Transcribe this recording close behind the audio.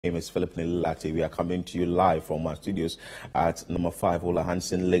name is Philip Nilati. We are coming to you live from our studios at number 5 Ola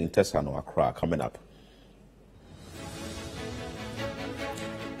Hansen Lane, Tesano, Accra. Coming up.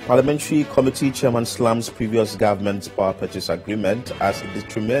 Parliamentary Committee Chairman slams previous government's power purchase agreement as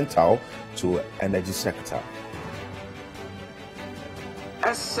detrimental to energy sector.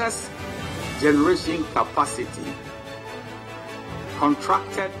 Excess generation capacity,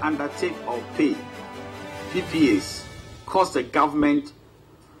 contracted under take or pay, PPAs, cost the government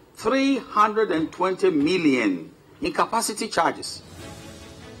 320 million in capacity charges,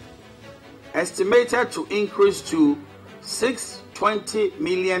 estimated to increase to 620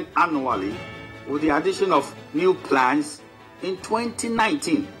 million annually with the addition of new plants in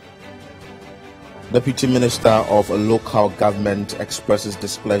 2019. Deputy Minister of Local Government expresses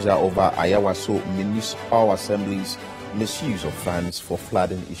displeasure over Ayawaso Municipal Assembly's misuse of funds for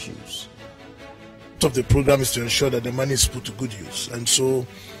flooding issues. Of the program is to ensure that the money is put to good use, and so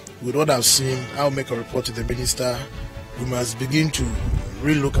with what I've seen, I'll make a report to the minister. We must begin to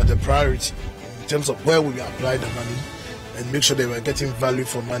relook at the priority in terms of where we apply the money and make sure that we're getting value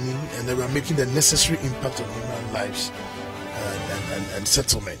for money and that we're making the necessary impact on human lives and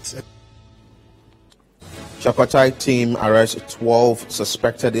settlements. Chakwatai team arrests 12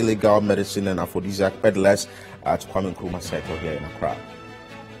 suspected illegal medicine and aphrodisiac peddlers at Kwame Nkrumah Circle here in Accra.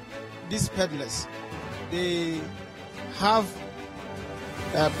 These peddlers, they have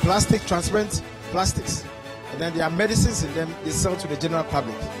transparent plastics, and then there are medicines in them they sell to the general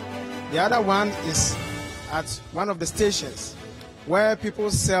public. The other one is at one of the stations where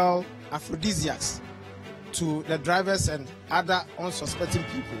people sell aphrodisiacs to the drivers and other unsuspecting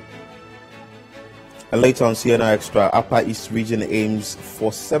people. And later on CNR Extra, Upper East Region aims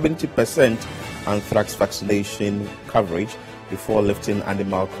for 70% anthrax vaccination coverage before lifting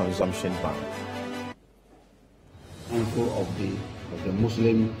animal consumption ban. Mindful of the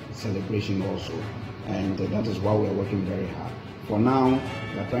Muslim celebration also, and that is why we are working very hard. For now,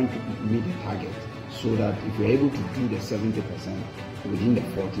 we are trying to meet the target so that if we're able to do the 70% within the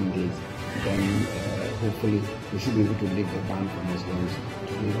 14 days, then hopefully we should be able to lift the ban for Muslims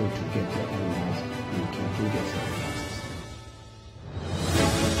to be able to get their animals and to do their sacrifices.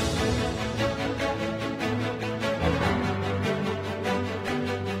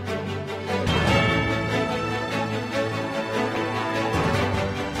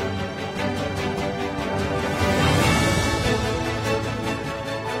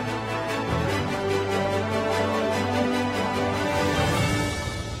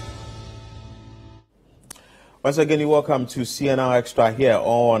 Once again, you're welcome to CNR Extra here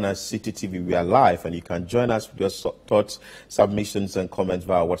on City TV. We are live, and you can join us with your thoughts, submissions, and comments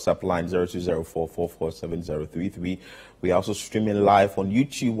via WhatsApp line 0204447033. We are also streaming live on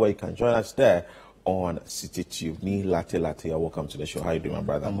YouTube, where you can join us there on CityTube. Me, Latte, welcome to the show. How you doing, my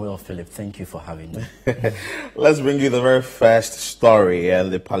brother? I'm well, Philip. Thank you for having me. Let's bring you the very first story.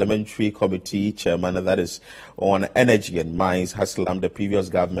 And the Parliamentary Committee Chairman, that is on Energy and Mines, has slammed the previous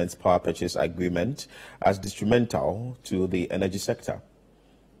government's power purchase agreement as detrimental to the energy sector.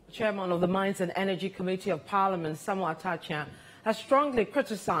 Chairman of the Mines and Energy Committee of Parliament, Samuel Atachia, has strongly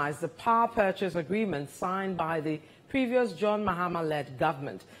criticized the power purchase agreement signed by the previous John Mahama-led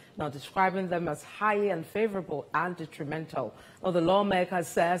government, now describing them as highly unfavorable and detrimental. Now, the lawmaker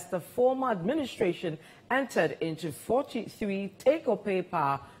says the former administration entered into 43 take-or-pay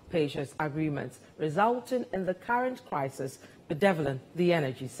power purchase agreements, resulting in the current crisis bedeviling the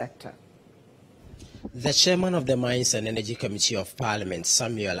energy sector. The chairman of the Mines and Energy Committee of Parliament,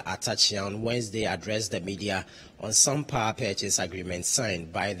 Samuel Atachia, on Wednesday addressed the media on some power purchase agreements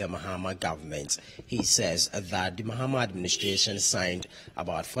signed by the Mahama government. He says that the Mahama administration signed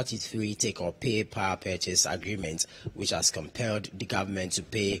about 43 take-or-pay power purchase agreements, which has compelled the government to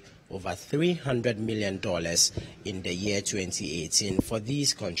pay over $300 million in the year 2018 for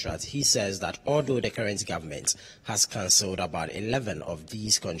these contracts. He says that although the current government has cancelled about 11 of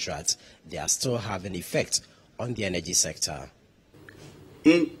these contracts, they are still having effect on the energy sector.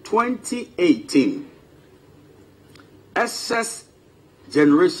 In 2018, excess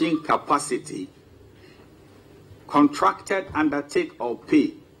generation capacity, contracted under take or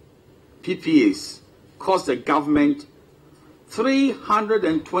pay, PPAs, cost the government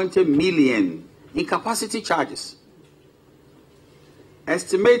 320 million in capacity charges,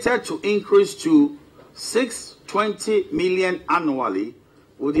 estimated to increase to 620 million annually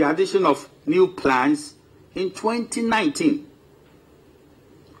with the addition of new plants in 2019.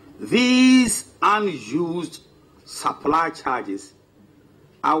 These unused supply charges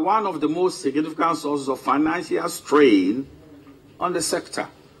are one of the most significant sources of financial strain on the sector.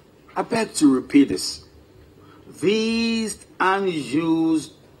 I beg to repeat this. These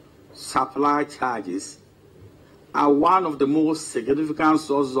unused supply charges are one of the most significant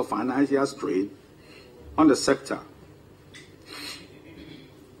sources of financial strain on the sector.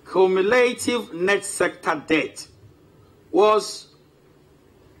 Cumulative net sector debt was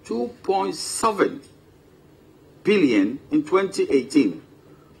 2.7 billion in 2018,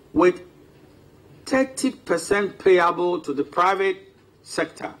 with 30% payable to the private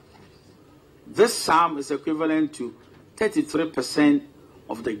sector. This sum is equivalent to 33%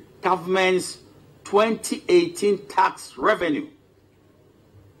 of the government's 2018 tax revenue,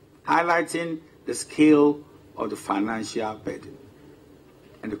 highlighting the scale of the financial burden.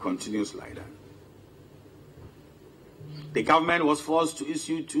 And it continues like that. The government was forced to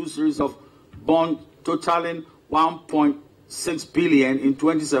issue 2 series of bonds totaling 1.6 billion in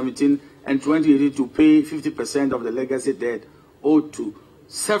 2017 and 2018 to pay 50% of the legacy debt owed to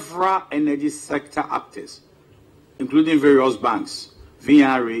several energy sector actors, including various banks,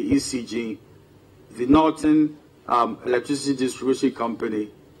 VNRA, ECG, the Northern Electricity Distribution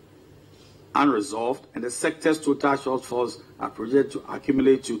Company, unresolved, and the sector's total shortfalls are projected to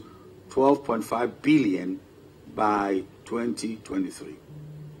accumulate to 12.5 billion by 2023.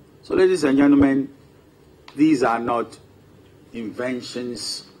 So, ladies and gentlemen, these are not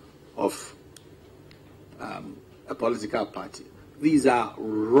inventions of a political party. These are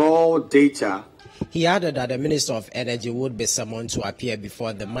raw data. He added that the Minister of Energy would be summoned to appear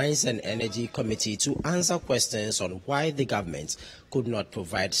before the Mines and Energy Committee to answer questions on why the government could not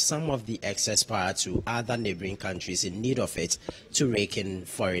provide some of the excess power to other neighboring countries in need of it to rake in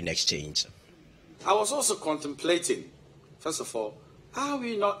foreign exchange. I was also contemplating, first of all, are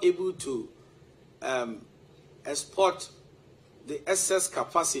we not able to export the excess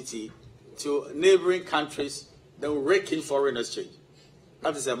capacity to neighboring countries that will rake in foreign exchange?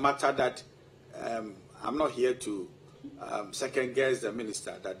 That is a matter that I'm not here to second guess the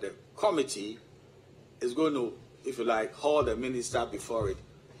minister, that the committee is going to, if you like, hold the minister before it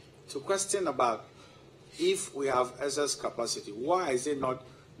to question about if we have excess capacity, why is it not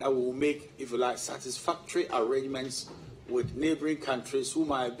that we will make, if you like, satisfactory arrangements with neighboring countries who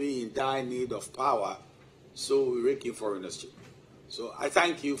might be in dire need of power, so we rake in foreign exchange. So I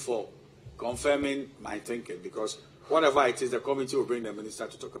thank you for confirming my thinking, because whatever it is, the committee will bring the minister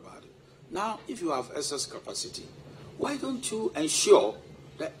to talk about it. Now, if you have excess capacity, why don't you ensure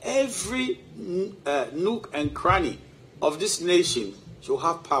that every nook and cranny of this nation should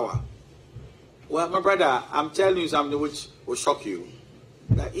have power? Well, my brother, I'm telling you something which will shock you.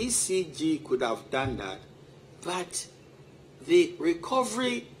 The ECG could have done that, but the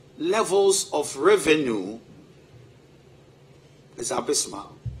recovery levels of revenue is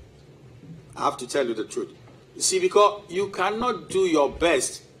abysmal. I have to tell you the truth. You see, because you cannot do your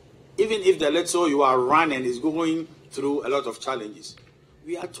best, even if the little you are running is going through a lot of challenges.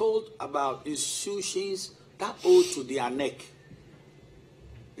 We are told about institutions that owe to their neck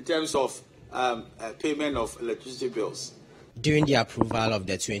in terms of payment of electricity bills. During the approval of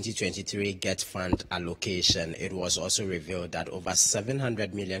the 2023 GET Fund allocation, it was also revealed that over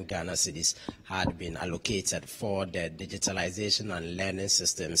 700 million Ghana cedis had been allocated for the digitalization and learning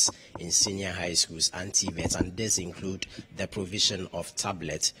systems in senior high schools and TVET, and this include the provision of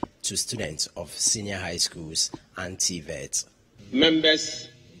tablets to students of senior high schools and TVET. Members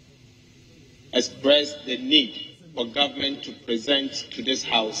expressed the need for government to present to this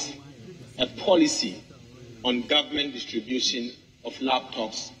House a policy on government distribution of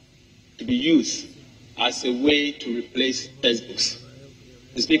laptops to be used as a way to replace textbooks.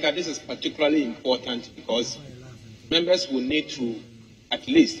 Mr. Speaker, this is particularly important because members will need to at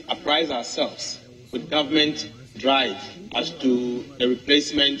least apprise ourselves with government drive as to the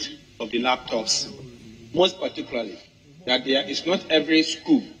replacement of the laptops, most particularly that there is not every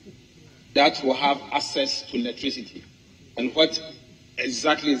school that will have access to electricity. And what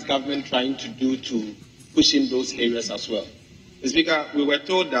exactly is government trying to do to push in those areas as well? Mr. Speaker, we were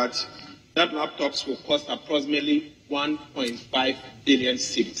told that laptops will cost approximately 1.5 billion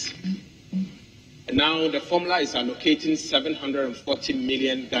cedis. And now the formula is allocating 740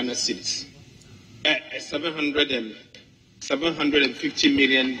 million Ghana cedis. 750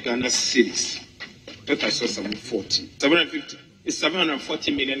 million Ghana cedis. That I saw 740. 750 is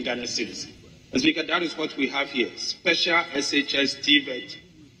 740 million Ghana cedis. Mr. Speaker, that is what we have here. Special SHS TVET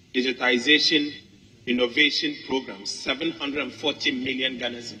digitization innovation programs, 740 million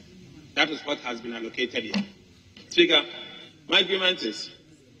Ghana cedis. That is what has been allocated here. Speaker, my agreement is,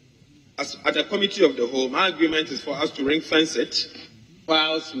 as at the committee of the whole, my agreement is for us to ring fence it,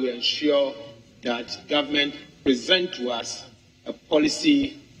 whilst we ensure that government present to us a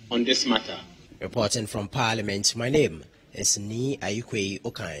policy on this matter. Reporting from Parliament, my name is Ni Ayukwe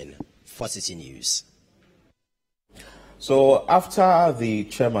Okain. For City News. So after the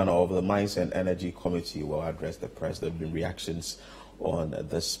chairman of the Mines and Energy Committee will address the press, there have been reactions on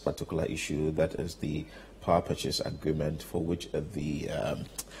this particular issue, that is the power purchase agreement, for which the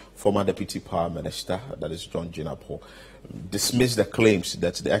former Deputy Power Minister, that is John Jinapor, dismissed the claims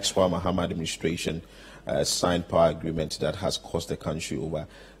that the ex-Power Mahama administration signed power agreement that has cost the country over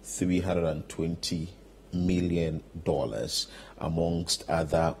 $320 million, amongst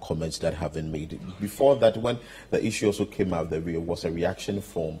other comments that have been made. Before that, when the issue also came out, there was a reaction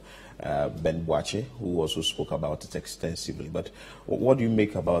from Ben Boache, who also spoke about it extensively. But what do you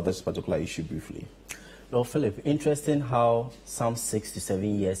make about this particular issue briefly? Well, Philip, interesting how some 6 to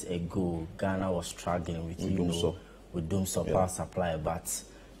 7 years ago, Ghana was struggling with Doomsor power supply, but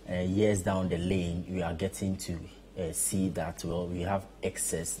years down the lane, we are getting to see that, well, we have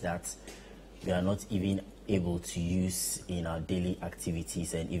excess that we are not even able to use in our daily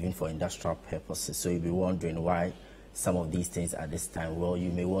activities and even for industrial purposes. So you'll be wondering why some of these things at this time. Well,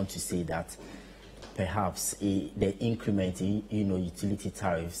 you may want to say that perhaps the increment in utility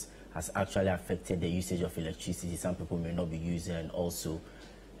tariffs has actually affected the usage of electricity. Some people may not be using, and also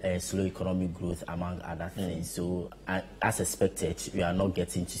slow economic growth, among other things. So as expected, we are not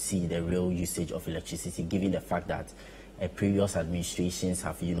getting to see the real usage of electricity, given the fact that previous administrations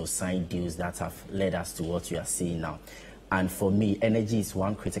have signed deals that have led us to what we are seeing now. And for me, energy is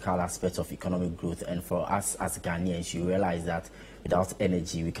one critical aspect of economic growth, and for us as Ghanaians, you realize that without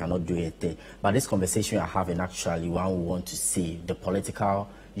energy we cannot do anything. But this conversation we are having, actually, one we want to see the political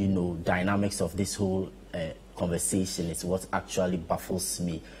dynamics of this whole conversation is what actually baffles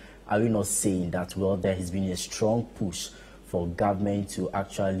me. Are we not saying that, well, there has been a strong push for government to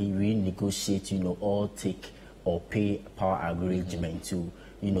actually renegotiate, or take or pay power arrangement to,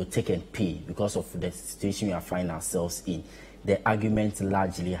 take and pay because of the situation we are finding ourselves in? The argument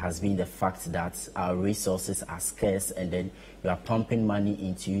largely has been the fact that our resources are scarce, and then we are pumping money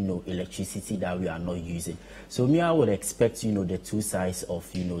into, electricity that we are not using. So me, I would expect, the two sides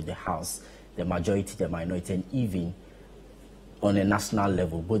of, the House, the majority, the minority, and even on a national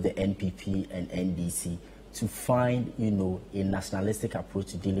level, both the NPP and NDC, to find, a nationalistic approach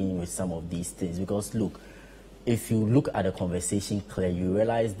to dealing with some of these things. Because look, if you look at the conversation clearly, you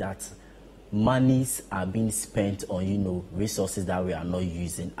realize that monies are being spent on, resources that we are not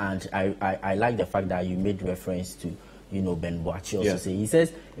using. And I like the fact that you made reference to, Ben Boache also say. He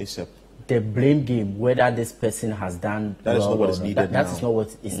says the blame game, whether this person has done that is not what is needed. That is not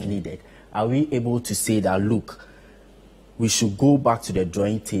what is needed. Are we able to say that, look, we should go back to the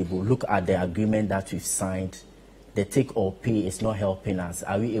drawing table, look at the agreement that we've signed? The take or pay is not helping us.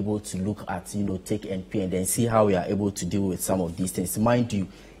 Are we able to look at, take and pay, and then see how we are able to deal with some of these things? Mind you,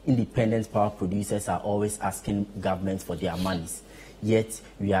 independent power producers are always asking governments for their monies, yet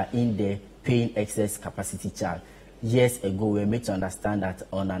we are in there paying excess capacity charge. Years ago, we were made to understand that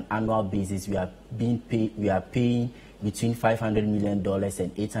on an annual basis, we are paying between $500 million and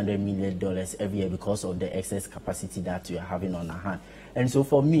 $800 million every year because of the excess capacity that we are having on our hand. And so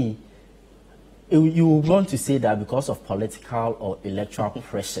for me, you want to say that because of political or electoral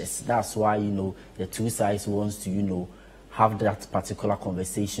pressures, that's why, the two sides wants to, have that particular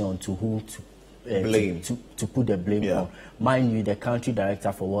conversation on to who to blame, to put the blame on. Mind you, the country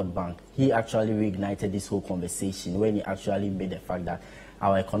director for World Bank, he actually reignited this whole conversation when he actually made the fact that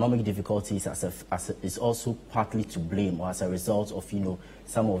our economic difficulties is also partly to blame, or as a result of,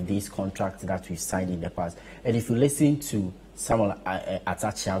 some of these contracts that we've signed in the past. And if you listen to Samuel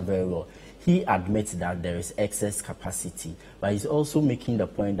Atachia very well, he admits that there is excess capacity, but he's also making the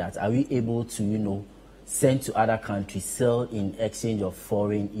point that, are we able to, send to other countries, sell in exchange of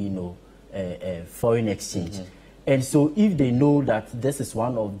foreign, foreign exchange? And so if they know that this is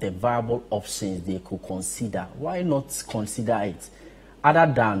one of the viable options they could consider, why not consider it?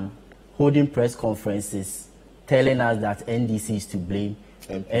 Other than holding press conferences, telling us that NDC is to blame,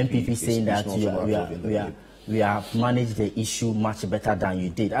 MPP saying that we have managed the issue much better than you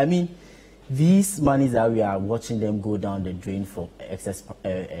did. I mean, these monies that we are watching them go down the drain for excess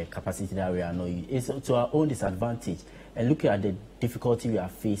capacity that we are not using is to our own disadvantage. And looking at the difficulty we are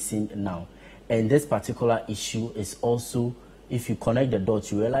facing now, and this particular issue is also, if you connect the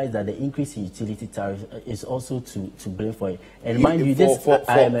dots, you realize that the increase in utility tariffs is also to blame for it. And mind you, this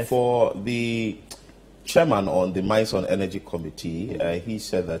for the chairman on the Mines and Energy Committee, he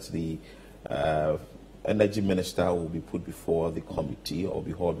said that the energy minister will be put before the committee, or be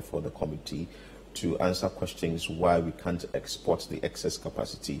hauled before the committee to answer questions why we can't export the excess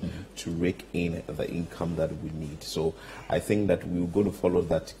capacity to rake in the income that we need. So I think that we're going to follow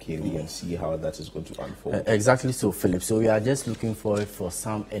that keenly and see how that is going to unfold. Exactly so, Philip. So we are just looking forward for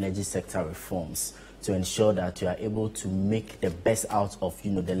some energy sector reforms to ensure that we are able to make the best out of,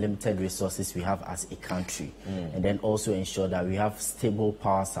 the limited resources we have as a country, and then also ensure that we have stable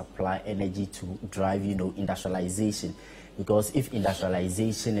power supply energy to drive, industrialization. Because if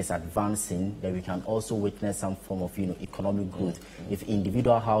industrialization is advancing, then we can also witness some form of, economic growth. If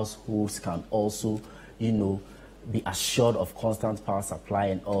individual households can also, be assured of constant power supply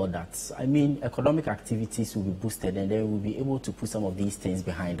and all that, I mean, economic activities will be boosted, and then we'll be able to put some of these things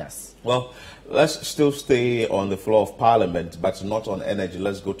behind us. Well, let's still stay on the floor of Parliament, but not on energy.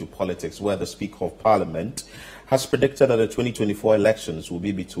 Let's go to politics, where the Speaker of Parliament has predicted that the 2024 elections will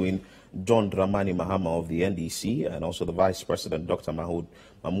be between John Dramani Mahama of the NDC and also the Vice President, Dr. Mahmoud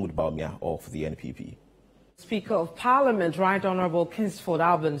Bawumia of the NPP. Speaker of Parliament, Right Honourable Kingsford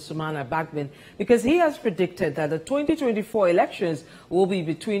Alban Sumana Bagbin, because he has predicted that the 2024 elections will be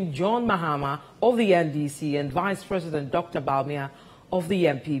between John Mahama of the NDC and Vice President Dr. Bawumia of the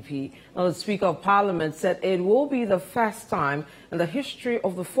MPP. Now, the Speaker of Parliament said it will be the first time in the history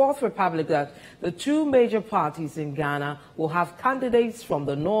of the Fourth Republic that the two major parties in Ghana will have candidates from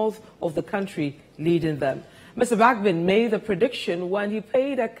the north of the country leading them. Mr. Bagbin made the prediction when he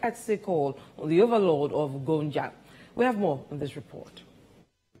paid a courtesy call on the overlord of Gonja. We have more in this report.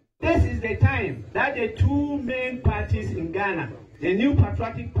 This is the time that the two main parties in Ghana, the New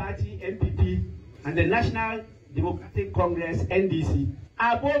Patriotic Party, NPP, and the National Democratic Congress, NDC,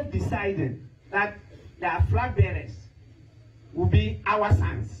 are both deciding that their flag bearers will be our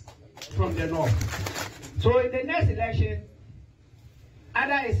sons from the north. So in the next election,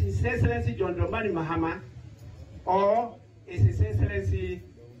 either it's His Excellency John Dramani Mahama or it's His Excellency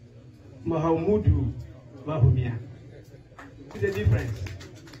Mahmoud Bawumia. There's a difference.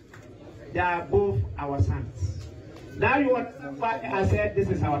 They are both our sons. Now you want, I said, this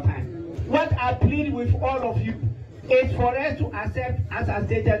is our time. What I plead with all of you is for us to accept, as I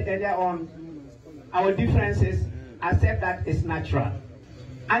stated earlier on, our differences, accept that it's natural.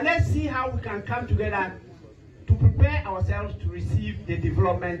 And let's see how we can come together to prepare ourselves to receive the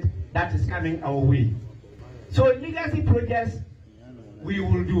development that is coming our way. So legacy projects we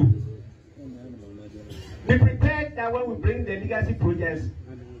will do. Be prepared that when we bring the legacy projects,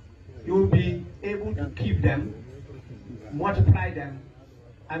 you will be able to keep them, multiply them,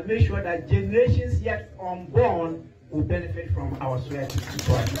 and make sure that generations yet unborn will benefit from our sweat.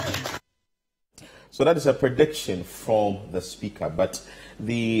 So that is a prediction from the Speaker, but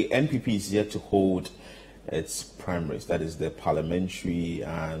the NPP is yet to hold its primaries, that is the parliamentary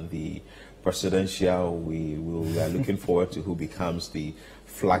and the presidential. We are looking forward to who becomes the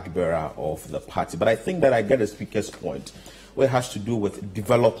flag bearer of the party. But I think that I get the Speaker's point, where it has to do with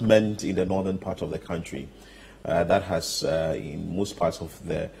development in the northern part of the country. That has, in most parts of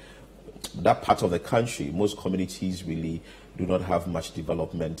that part of the country, most communities really do not have much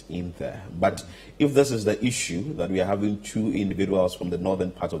development in there. But if this is the issue, that we are having two individuals from the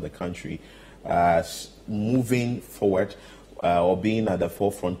northern part of the country moving forward or being at the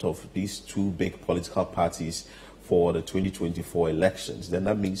forefront of these two big political parties for the 2024 elections, then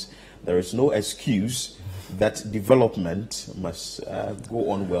that means there is no excuse that development must go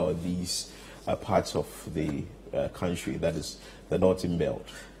on well in these parts of the country, that is the northern belt.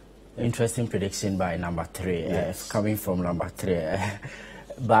 Interesting prediction by number 3, yes. Coming from number 3.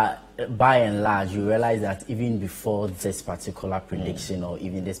 But by and large, you realize that even before this particular prediction or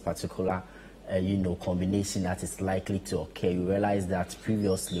even this particular combination that is likely to occur, you realize that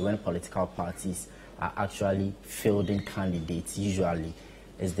previously when political parties are actually fielding candidates, usually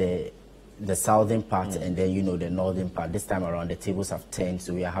is the southern part and then the northern part. This time around the tables have turned,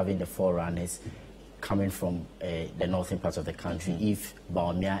 so we are having the forerunners coming from the northern part of the country. If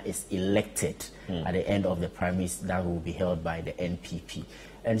Bawumia is elected at the end of the primaries, that will be held by the NPP.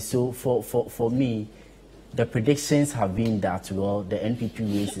 And so for me, the predictions have been that, well, the NPP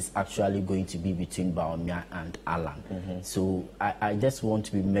race is actually going to be between Bawumia and Alan. So I just want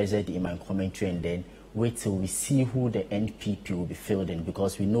to be measured in my commentary and then wait till we see who the NPP will be fielding,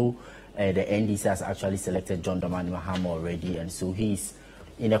 because we know the NDC has actually selected John Dramani Mahama already, and so he's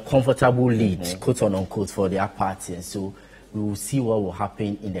in a comfortable lead, quote unquote, for their party. And so we will see what will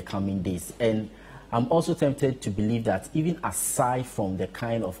happen in the coming days. And I'm also tempted to believe that even aside from the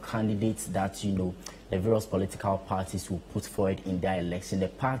kind of candidates that, the various political parties will put forward in their election, the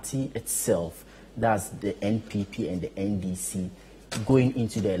party itself, that's the NPP and the NDC, going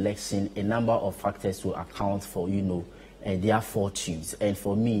into the election, a number of factors will account for, their fortunes. And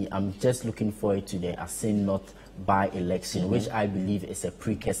for me, I'm just looking forward to the Asin North by-election, which I believe is a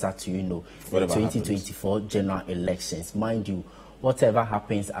precursor to, the 2024 general elections. Mind you, whatever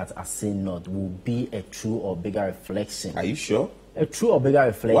happens at Asin North will be a true or bigger reflection. Are you sure? A true or bigger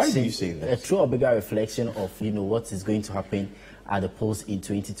reflection. Why do you say that? A true or bigger reflection of, what is going to happen at the polls in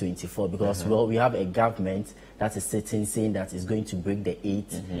 2024, because well, we have a government that is sitting saying that it's going to break the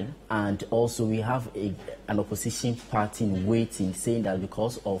 8, and also we have an opposition party waiting saying that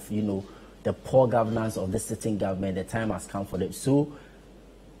because of the poor governance of the sitting government, the time has come for them. So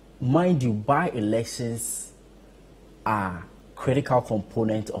mind you, by-elections are critical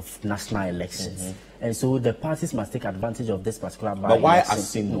component of national elections, and so the parties must take advantage of this particular by-election. But why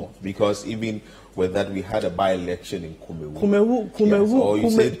Asin North? Because even with that, we had a by-election in Kumewu. Kumewu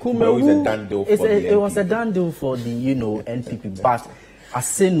is a done deal for the NPP. It was a done deal for the NPP, but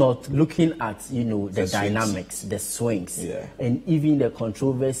Asin North, looking at the dynamics, the swings, and even the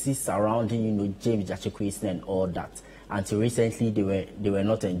controversies surrounding James Jachekwesin and all that. Until recently, they were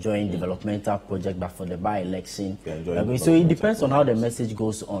not enjoying developmental project, but for the by-election, so it depends on how the message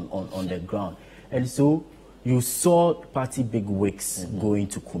goes on the ground. And so you saw party big wigs going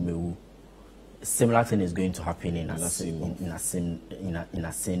to Kumewu. Similar thing is going to happen in Asin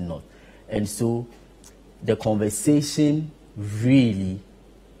North. And so the conversation really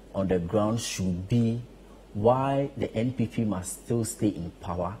on the ground should be why the NPP must still stay in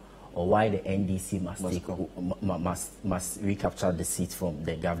power, or why the NDC must recapture the seat from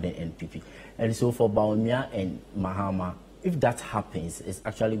the governing NPP. And so for Bawumia and Mahama, if that happens, it's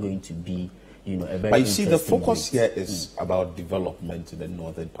actually going to be a very But you see, the focus here is about development in the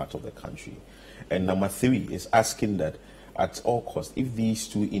northern part of the country. And number 3 is asking that at all costs, if these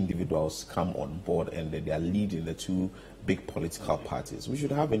two individuals come on board and they are leading the two big political parties, we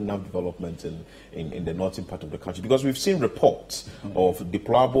should have enough development in the northern part of the country, because we've seen reports of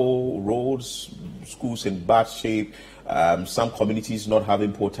deplorable roads, schools in bad shape, some communities not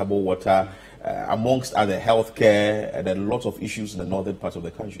having potable water, amongst other healthcare, and a lot of issues in the northern part of the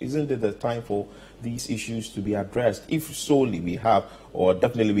country. Isn't it the time for these issues to be addressed, if solely we have, or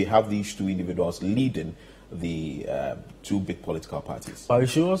definitely we have, these two individuals leading the two big political parties? But we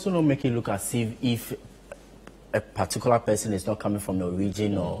should also not make it look as if a particular person is not coming from your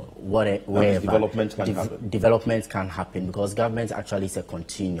region or wherever, development can happen, because government actually is a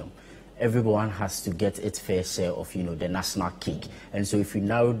continuum. Everyone has to get its fair share of the national cake. And so if you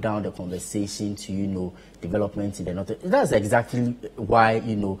narrow down the conversation to development in the north, that's exactly why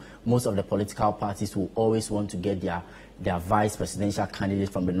most of the political parties will always want to get their vice presidential candidate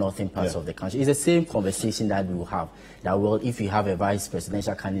from the northern parts of the country. It's the same conversation that we will have, that well, if you have a vice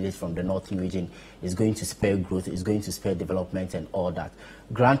presidential candidate from the northern region, it's going to spur growth, it's going to spur development and all that.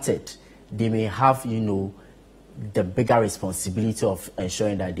 Granted, they may have the bigger responsibility of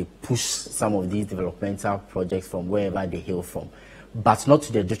ensuring that they push some of these developmental projects from wherever they hail from, but not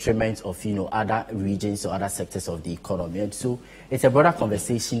to the detriment of other regions or other sectors of the economy. And so it's a broader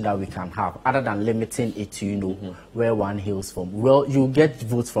conversation that we can have, other than limiting it to where one hails from. Well, you get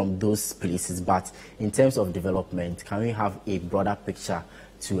votes from those places, but in terms of development, can we have a broader picture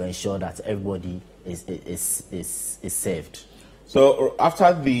to ensure that everybody is served? So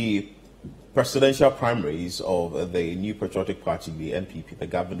after the presidential primaries of the New Patriotic Party, the NPP, the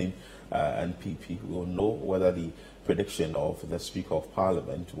governing NPP, we will know whether the prediction of the Speaker of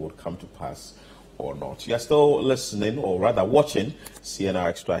Parliament will come to pass or not. You are still listening, or rather watching, CNR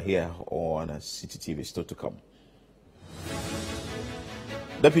Extra here on CTTV. Still to come.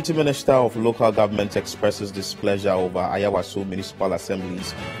 Deputy Minister of Local Government expresses displeasure over Ayawaso Municipal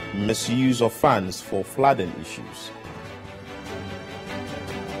Assembly's misuse of funds for flooding issues.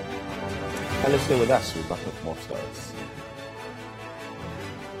 And let's stay with us. We're back with more stories.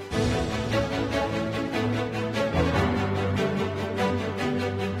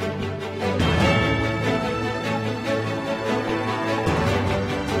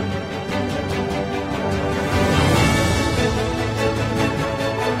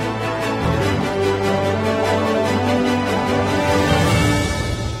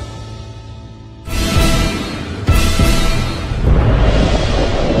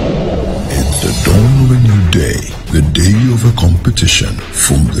 The day of a competition,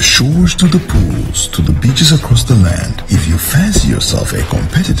 from the shores to the pools to the beaches across the land. If you fancy yourself a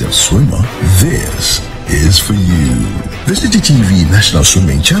competitive swimmer, this is for you. The CTTV National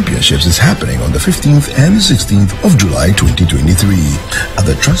Swimming Championships is happening on the 15th and 16th of July 2023 at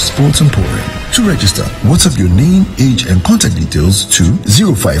the Trust Sports Emporium. To register, WhatsApp your name, age and contact details to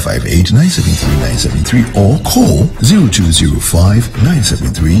 0558 973 973 or call 0205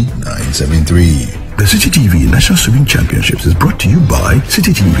 973 973. The City TV National Swimming Championships is brought to you by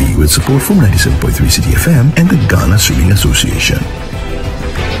City TV with support from 97.3 City FM and the Ghana Swimming Association.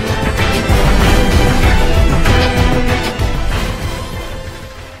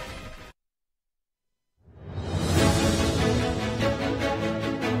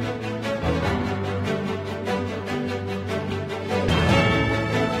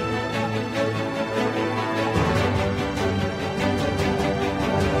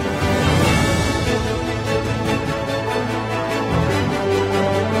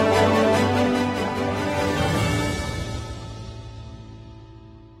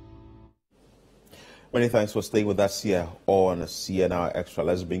 Many thanks for staying with us here on CNR Extra.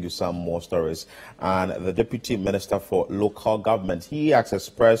 Let's bring you some more stories. And the Deputy Minister for Local Government, he has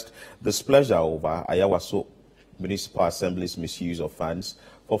expressed displeasure over Ayawaso Municipal Assembly's misuse of funds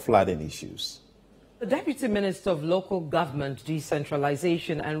for flooding issues. The Deputy Minister of Local Government,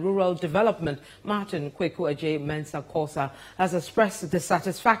 Decentralization and Rural Development, Martin Mensah-Kosa, has expressed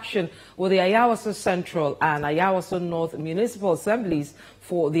dissatisfaction with the Ayawaso Central and Ayawaso North Municipal Assemblies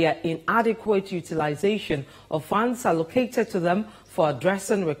for their inadequate utilization of funds allocated to them for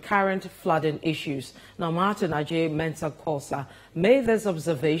addressing recurrent flooding issues. Now, Martin Mensah-Kosa made this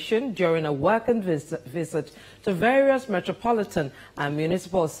observation during a working visit to various metropolitan and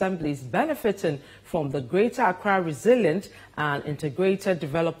municipal assemblies benefiting from the Greater Accra Resilient and Integrated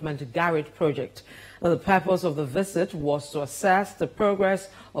Development GARID project. Now, the purpose of the visit was to assess the progress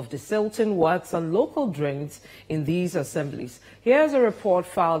of desilting works on local drains in these assemblies. Here's a report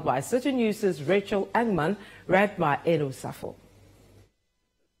filed by City News' Rachel Engman, read by Edo Safo.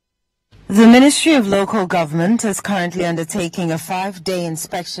 The Ministry of Local Government is currently undertaking a 5-day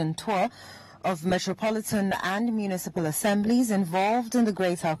inspection tour of metropolitan and municipal assemblies involved in the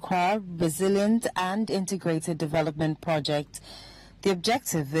Greater Accra Resilient and Integrated Development Project. The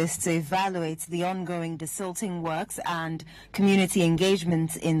objective is to evaluate the ongoing desilting works and community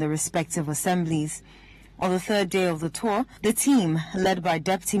engagement in the respective assemblies. On the third day of the tour, the team, led by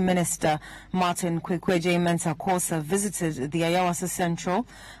Deputy Minister Martin Mensah-Kosa, visited the Ayawaso Central,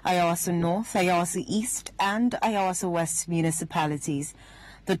 Ayawaso North, Ayawaso East and Ayawaso West municipalities.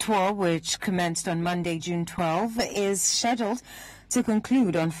 The tour, which commenced on Monday, June 12, is scheduled to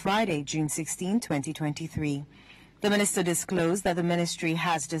conclude on Friday, June 16, 2023. The minister disclosed that the ministry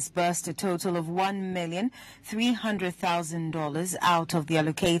has disbursed a total of $1,300,000 out of the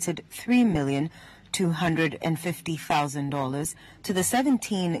allocated $3,250,000 to the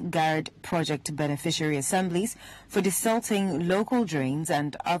 17 GARID project beneficiary assemblies for desilting local drains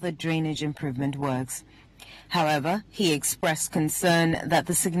and other drainage improvement works. However, he expressed concern that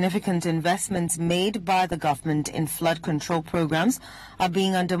the significant investments made by the government in flood control programs are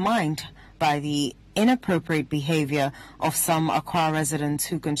being undermined by the inappropriate behavior of some Accra residents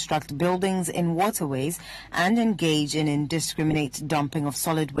who construct buildings in waterways and engage in indiscriminate dumping of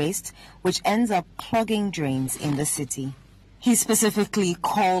solid waste, which ends up clogging drains in the city. He specifically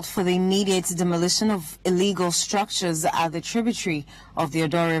called for the immediate demolition of illegal structures at the tributary of the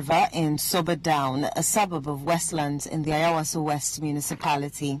Odo River in Soberdown, a suburb of Westlands in the Ayawaso West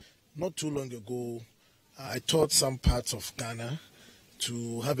municipality. Not too long ago, I toured some parts of Ghana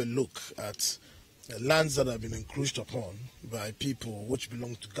to have a look at lands that have been encroached upon by people which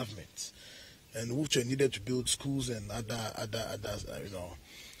belong to government and which are needed to build schools and other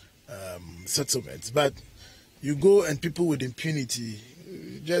settlements. But you go and people with impunity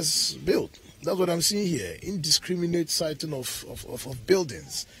just build. That's what I'm seeing here. Indiscriminate siting of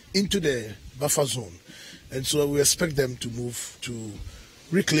buildings into the buffer zone. And so we expect them to move to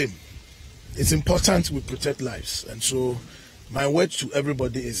reclaim. It's important we protect lives. And so my word to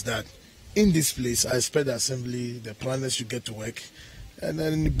everybody is that in this place, I expect the assembly, the planners should get to work and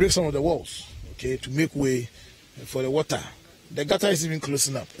then break some of the walls, okay, to make way for the water. The gutter is even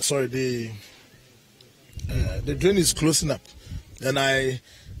closing up. Sorry, the drain is closing up. And I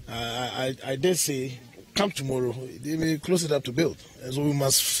dare say, come tomorrow, they may close it up to build. And so we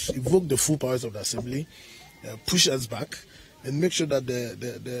must evoke the full powers of the assembly, push us back, and make sure that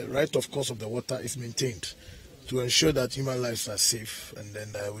the right of course of the water is maintained to ensure that human lives are safe and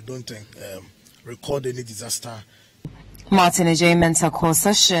then we don't record any disaster. Martin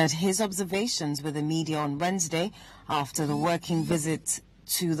Mensah-Kosa shared his observations with the media on Wednesday after the working visit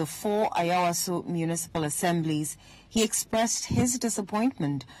to the 4 Ayawaso municipal assemblies. He expressed his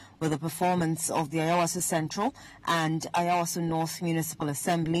disappointment with the performance of the Ayawaso Central and Ayawaso North municipal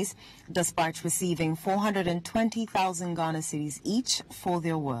assemblies, despite receiving 420,000 Ghana cedis each for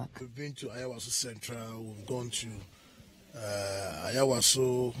their work. We've been to Ayawaso Central, we've gone to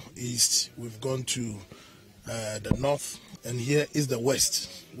Ayawaso East, we've gone to the North and here is the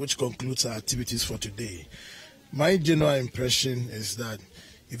West, which concludes our activities for today. My general impression is that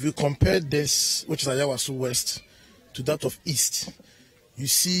if you compare this, which is Ayawaso West, to that of East, you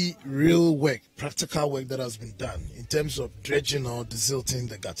see real work, practical work that has been done in terms of dredging or desilting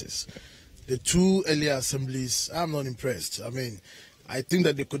the gutters. The two earlier assemblies, I'm not impressed. I mean, I think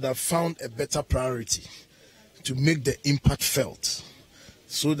that they could have found a better priority to make the impact felt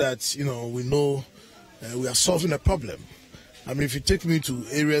so that, we know we are solving a problem. I mean, if you take me to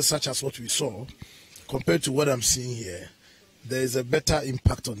areas such as what we saw, compared to what I'm seeing here, there is a better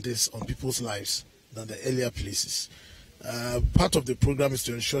impact on this, on people's lives, than the earlier places. Part of the program is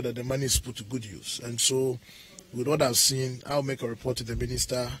to ensure that the money is put to good use. And so, with what I've seen, I'll make a report to the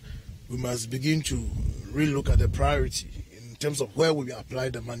minister. We must begin to relook at the priority in terms of where we apply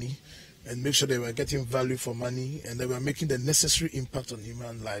the money and make sure that we're getting value for money and that we're making the necessary impact on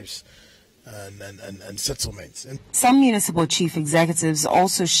human lives and settlements. Some municipal chief executives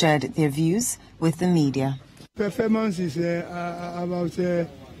also shared their views with the media. Performance is about,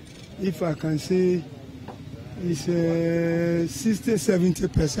 if I can say, is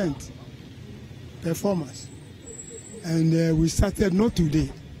 60-70% performance. And we started not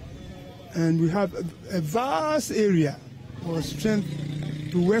today. And we have a vast area of strength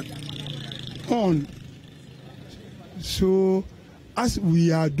to work on. So, as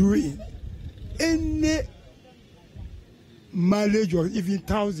we are doing, any mileage or even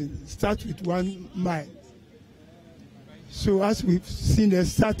 1,000 start with 1 mile. So, as we've seen it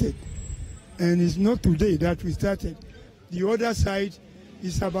started, and it's not today that we started. The other side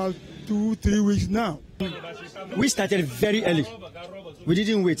is about 2-3 weeks now. We started very early. We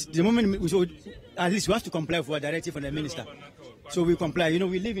didn't wait. The moment we showed, at least we have to comply for a directive from the minister. So we comply.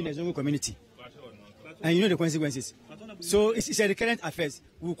 We live in a Zongo community. And you know the consequences. So it's a recurrent affair.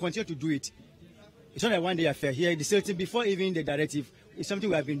 We will continue to do it. It's not a one-day affair. Here, the certain before even the directive, it's something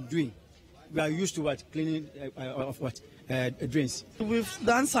we have been doing. We are used to cleaning of drains. We've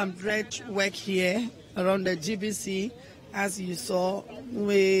done some dredge work here around the GBC. As you saw,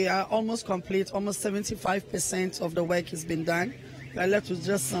 we are almost complete. Almost 75% of the work has been done. We are left with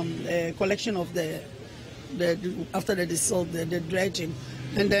just some collection of after the dredging.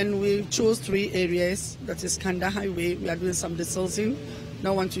 And then we chose 3 areas. That is Kanda Highway. We are doing some desilting.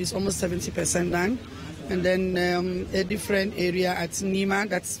 That one is almost 70% done. And then a different area at Nima,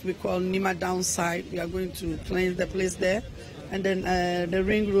 that's we call Nima Downside. We are going to cleanse the place there. And then the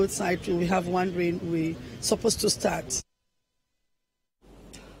ring road side too, we have 1 ring we're supposed to start.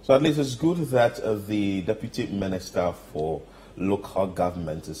 So at least it's good that the Deputy Minister for Local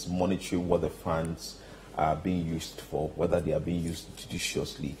Government is monitoring what the funds are being used for, whether they are being used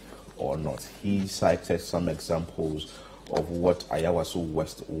judiciously or not. He cited some examples of what Ayawaso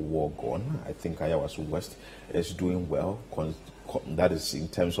West work on. I think Ayawaso West is doing well. That is in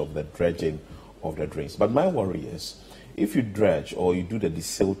terms of the dredging of the drains. But my worry is, if you dredge or you do the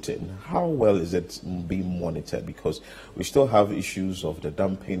desilting, how well is it being monitored? Because we still have issues of the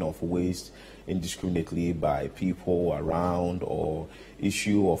dumping of waste indiscriminately by people around, or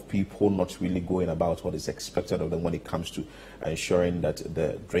issue of people not really going about what is expected of them when it comes to ensuring that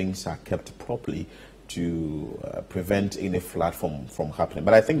the drains are kept properly to prevent any flood from happening.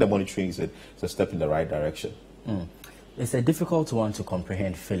 But I think the monitoring is a step in the right direction. It's a difficult one to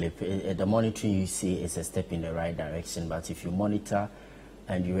comprehend, Philip. The monitoring you see is a step in the right direction, but if you monitor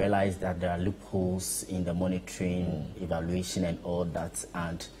and you realize that there are loopholes in the monitoring, evaluation and all that,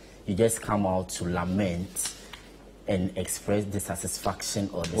 and you just come out to lament and express dissatisfaction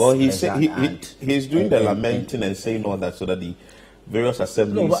or displeasure. Well, he's doing the lamenting and saying all that so that the various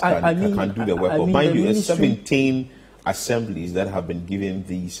assemblies can do the work. But mind you, it's 17 assemblies that have been given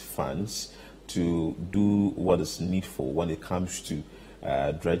these funds to do what is needful when it comes to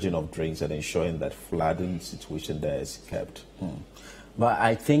dredging of drains and ensuring that flooding situation there is kept. But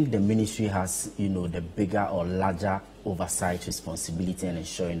I think the ministry has, the bigger or larger oversight responsibility in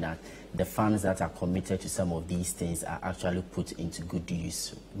ensuring that the funds that are committed to some of these things are actually put into good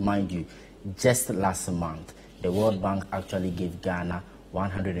use. Mind you, just last month, the World Bank actually gave Ghana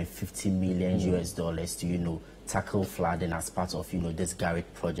 $150 million US to, tackle flooding as part of, this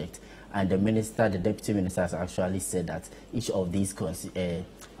Garrett project. And the deputy minister has actually said that each of these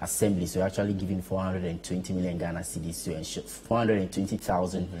assemblies were actually given 420 million Ghana cedis to ensure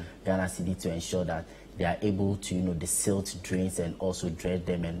 420,000 Ghana cedis to ensure that they are able to, desilt drains and also dredge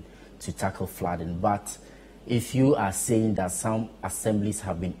them and to tackle flooding. But if you are saying that some assemblies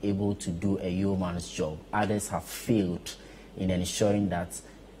have been able to do a yeoman's job, others have failed in ensuring that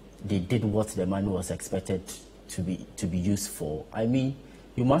they did what the money was expected to be used for, I mean,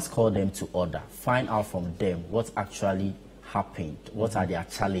 you must call them to order, find out from them what actually happened? What are their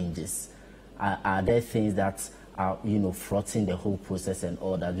challenges? Are there things that are, thwarting the whole process and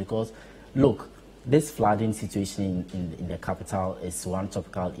all that? Because, look, this flooding situation in the capital is one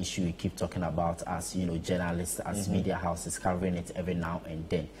topical issue we keep talking about as, journalists, as media houses covering it every now and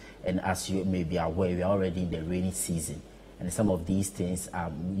then. And as you may be aware, we are already in the rainy season. And some of these things are,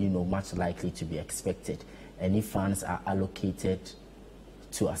 much likely to be expected. Any funds are allocated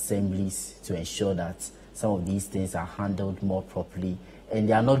to assemblies to ensure that some of these things are handled more properly, and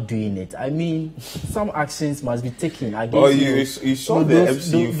they are not doing it. I mean, some actions must be taken. I guess, you saw the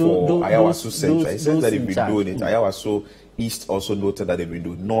MC for Ayawaso Central. It says that they've been doing it. Ayawaso East also noted that they've been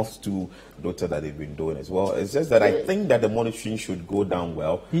doing. North too noted that they've been doing as well. It's just that I think that the monitoring should go down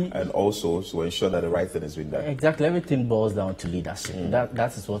well, and also to ensure that the right thing has been done. Exactly. Everything boils down to leadership.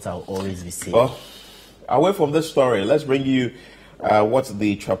 That is what I'll always be saying. Away from this story, let's bring you what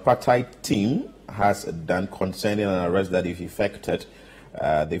the tripartite team has done concerning an arrest that they've effected.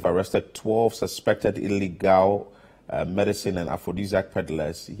 They've arrested 12 suspected illegal medicine and aphrodisiac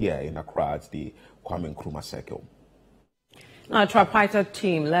peddlers here in Accra at the Kwame Nkrumah Circle. A tripartite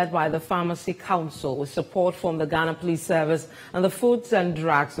team led by the Pharmacy Council with support from the Ghana Police Service and the Foods and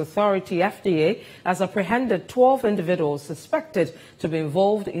Drugs Authority, FDA, has apprehended 12 individuals suspected to be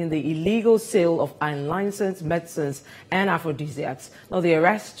involved in the illegal sale of unlicensed medicines and aphrodisiacs. Now, the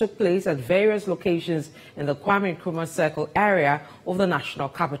arrests took place at various locations in the Kwame Nkrumah Circle area of the national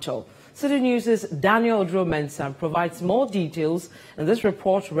capital. City News' Daniel Odro-Mensah provides more details in this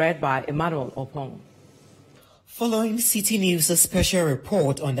report read by Emmanuel Opong. Following City News' special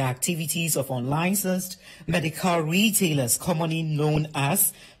report on the activities of unlicensed medical retailers, commonly known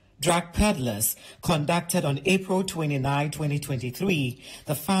as drug peddlers, conducted on April 29, 2023,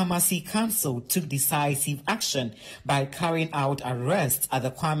 the Pharmacy Council took decisive action by carrying out arrests at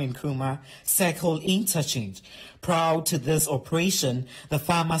the Kwame Nkrumah Circle interchange. Prior to this operation, the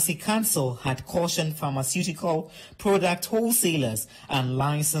Pharmacy Council had cautioned pharmaceutical product wholesalers and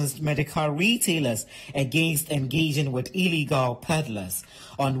licensed medical retailers against engaging with illegal peddlers.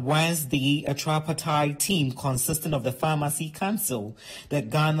 On Wednesday, a tripartite team consisting of the Pharmacy Council, the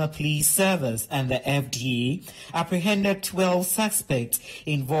Ghana Police Service, and the FDA apprehended 12 suspects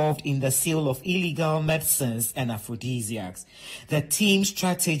involved in the sale of illegal medicines and aphrodisiacs. The team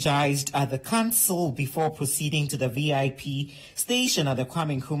strategized at the council before proceeding to the VIP station at the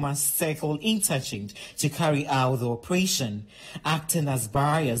Kwame Nkrumah Circle interchange to carry out the operation. Acting as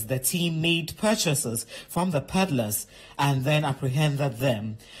buyers, the team made purchases from the peddlers and then apprehended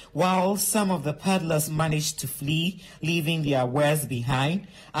them. While some of the peddlers managed to flee, leaving their wares behind,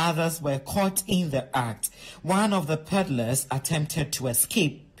 others were caught in the act. One of the peddlers attempted to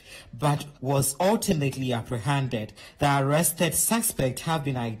escape but was ultimately apprehended. The arrested suspects have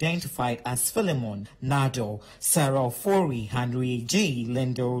been identified as Philemon Nado, Sarah Fori, Henry J.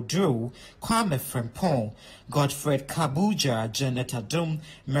 Lindo Drew, Kwame Frempong, Godfred Kabuja, Janet Adum,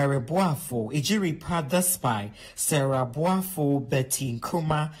 Mary Boafo, Ejiri Pada Spy, Sarah Boafo, Betty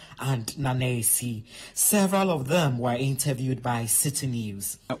Nkrumah, and Nanesi. Several of them were interviewed by City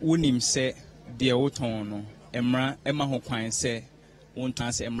News. Unim se dia otono emra ema ho kwan se won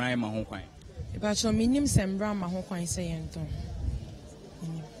tan se emra ema ho kwan. Ba cho minim se emra ma ho kwan se yenton.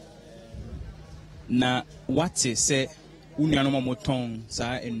 Na wate se unuano moton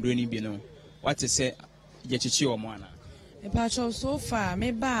sa endro ni bi no. Wate se ye chichi o mo ana. Ba cho so far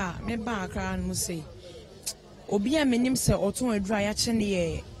me ba akra no say. Obi a minim se oton adura ya che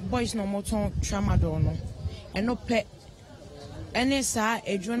ne boys no moton tramadol no. Eno pe ene sa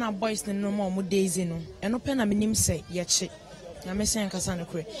adura boys no mo daisy no. Eno pe na minim se ye che. Na me sen kasa no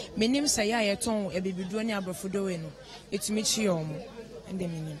kure. Minim se ya ye ton e bibiduro ni abrofodo we no. Etumi chi o mo. Ende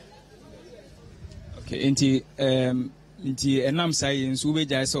minim. Okay, nti enam sai nso be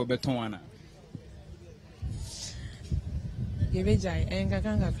jai se obeton ana. Ye be jai enga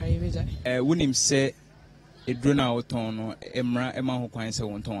kanga ka ye be jai. Wonim se eduro na oton no emra ema ho kwan se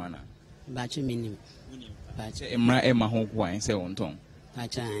wonton ana. Ba che minim. Ba che emra ema ho kwan se wonton. Ba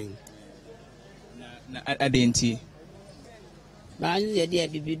cha. Na adenti ba ye de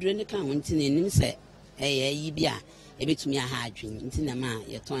bibiduro ne kan wonti ne nim se yi bia e betumi aha adwen nti na ma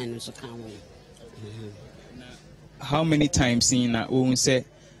ye ton no so kan wo. How many times in own say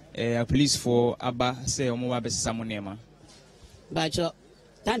a police for Abba say omo ba samonema? Ba cho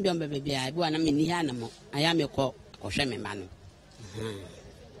tan biom bebe bia bi wana me ni ha na mo aya me ko hwe me ma no.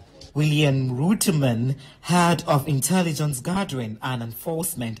 William Ruteman, head of intelligence gathering and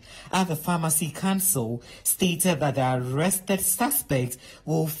enforcement at the Pharmacy Council, stated that the arrested suspects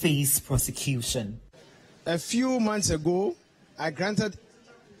will face prosecution. A few months ago, I granted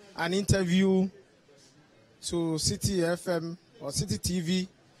an interview to City FM or City TV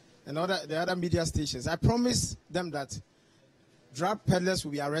and the other media stations. I promised them that drug peddlers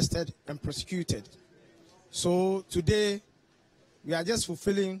will be arrested and prosecuted. So today, we are just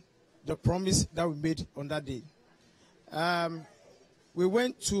fulfilling the promise that we made on that day. We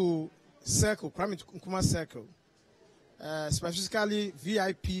went to Circle, Kwame Nkrumah Circle, specifically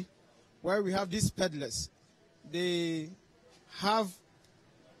VIP, where we have these peddlers. They have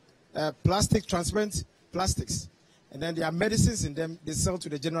transparent plastics, and then there are medicines in them they sell to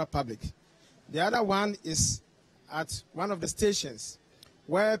the general public. The other one is at one of the stations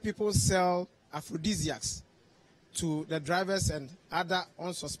where people sell aphrodisiacs to the drivers and other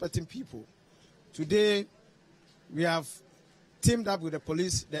unsuspecting people. Today, we have teamed up with the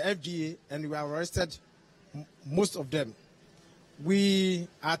police, the FDA, and we have arrested most of them. We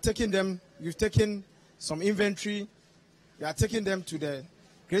are taking them, we've taken some inventory, we are taking them to the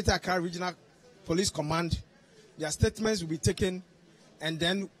Greater Accra Regional Police Command. Their statements will be taken, and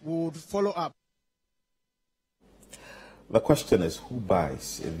then we would follow up. The question is, who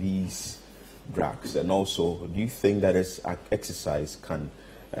buys these drugs? And also, do you think that this exercise can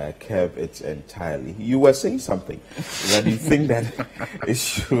curb it entirely? You were saying something that you think that it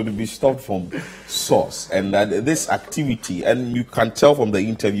should be stopped from source, and that this activity, and you can tell from the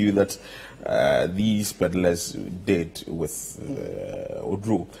interview that these peddlers did with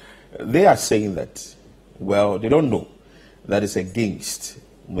Odru, they are saying that, well, they don't know that it's against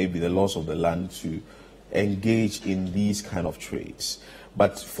maybe the laws of the land to engage in these kind of trades,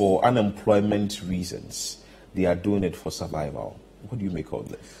 but for unemployment reasons, they are doing it for survival. What do you make of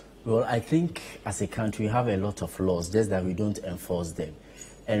this? Well, I think as a country we have a lot of laws, just that we don't enforce them.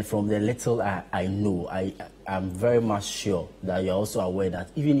 And from the little I know, I'm very much sure that you're also aware that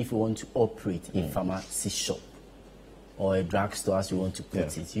even if you want to operate a pharmacy shop or a drugstore, as you want to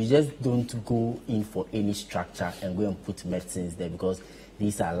put it, you just don't go in for any structure and go and put medicines there, because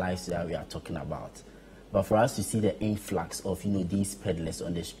these are lives that we are talking about. But for us to see the influx of, these peddlers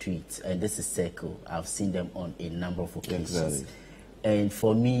on the streets, and this is Circle, I've seen them on a number of occasions. Exactly. And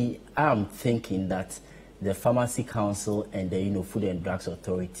for me, I'm thinking that the Pharmacy Council and the Food and Drugs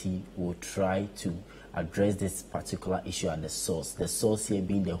Authority will try to address this particular issue at the source. The source here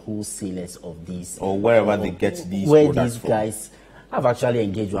being the wholesalers of these, or wherever they get these products from. These guys, I've actually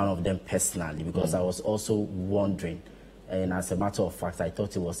engaged one of them personally, because I was also wondering, and as a matter of fact, I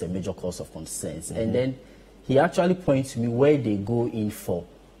thought it was a major cause of concerns. And then he actually points to me where they go in for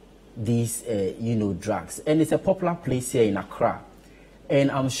these, drugs. And it's a popular place here in Accra. And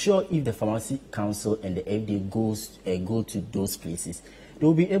I'm sure if the Pharmacy Council and the FDA go to those places, they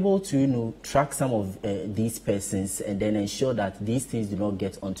will be able to, track some of these persons and then ensure that these things do not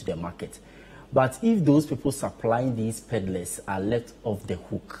get onto the market. But if those people supplying these peddlers are let off the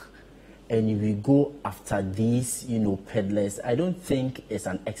hook, and we go after these, peddlers, I don't think it's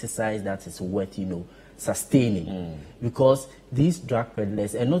an exercise that is worth, sustaining. Because these drug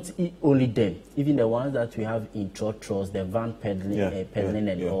peddlers, and not only them, even the ones that we have in churches, the van peddling,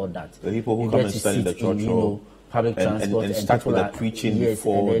 and all that. The people who come and stand in the church, public transport, and start with the preaching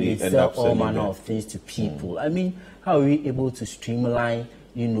before and then they sell all manner of things to people. I mean, how are we able to streamline,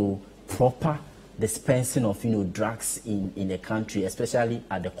 proper dispensing of drugs in the country, especially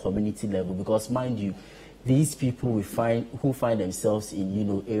at the community level? Because mind you, these people who find themselves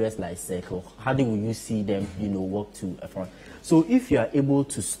in areas like Circle, how will you see them walk to a front? So if you are able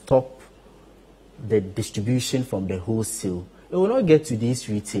to stop the distribution from the wholesale, it will not get to these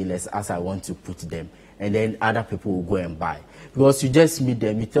retailers as I want to put them, and then other people will go and buy. Because you just meet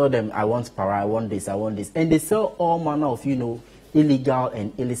them, you tell them, I want para, I want this, and they sell all manner of illegal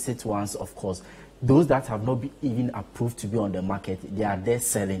and illicit ones, of course. Those that have not been even approved to be on the market, they are there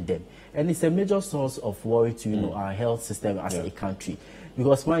selling them. And it's a major source of worry to our health system as a country.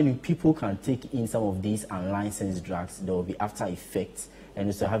 Because when people can take in some of these unlicensed drugs, there will be after effects, and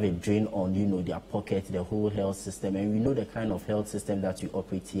also have a drain on their pocket, the whole health system. And we know the kind of health system that we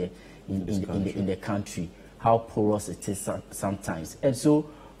operate here in the country, how porous it is sometimes. And so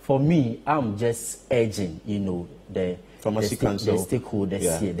for me, I'm just urging the Pharmacy Council, the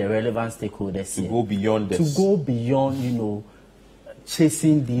stakeholders here, the relevant stakeholders to go beyond this. To go beyond,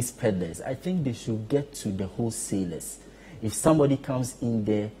 chasing these peddlers. I think they should get to the wholesalers. If somebody comes in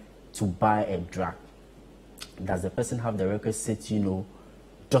there to buy a drug, does the person have the requisite,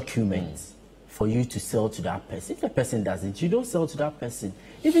 documents for you to sell to that person? If the person doesn't, you don't sell to that person.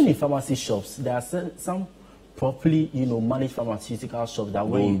 Even in pharmacy shops, there are some properly, managed pharmaceutical shops that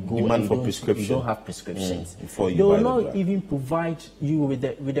when you go and you don't have prescriptions, they will not even provide you with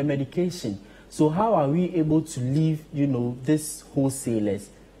the medication. So how are we able to leave, these wholesalers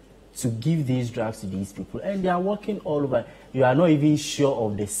to give these drugs to these people, and they are working all over. You are not even sure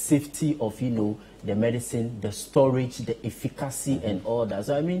of the safety of, the medicine, the storage, the efficacy, and all that.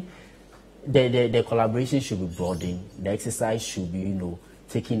 So I mean, the collaboration should be broadened. The exercise should be,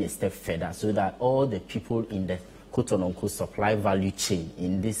 taking a step further, so that all the people in the quote-unquote supply value chain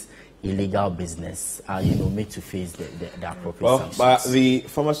in this illegal business are, made to face the appropriate sanctions. But the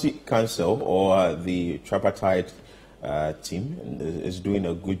Pharmacy Council or the tripartite team is doing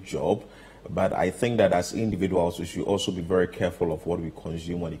a good job, but I think that as individuals we should also be very careful of what we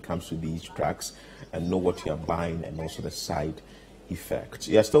consume when it comes to these drugs and know what you are buying and also the side effects.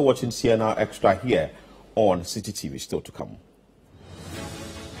 You are still watching CNR Extra here on City TV, still to come.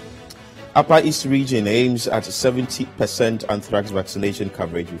 Upper East Region aims at 70% anthrax vaccination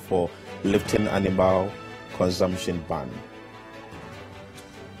coverage before lifting animal consumption ban.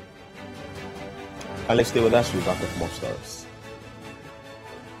 And let's stay with us, we'll be back with more stories.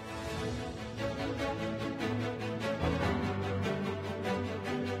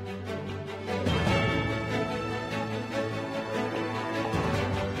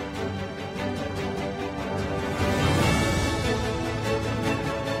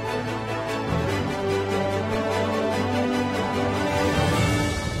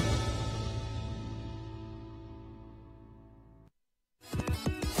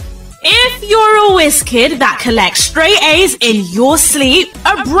 If you're a whiz kid that collects straight A's in your sleep,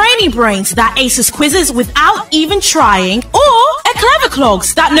 a brainy brains that aces quizzes without even trying, or a clever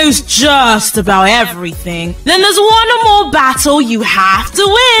clogs that knows just about everything, then there's one more battle you have to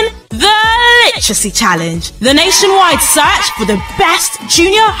win. The Literacy Challenge. The nationwide search for the best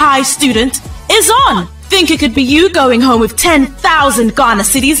junior high student is on. Think it could be you going home with 10,000 Ghana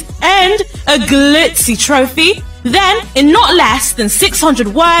cedis and a glitzy trophy? Then, in not less than 600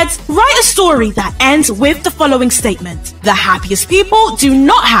 words, write a story that ends with the following statement. The happiest people do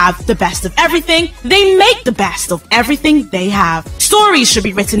not have the best of everything, they make the best of everything they have. Stories should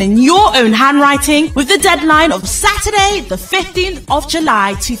be written in your own handwriting with the deadline of Saturday, the 15th of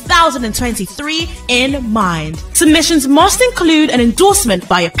July 2023 in mind. Submissions must include an endorsement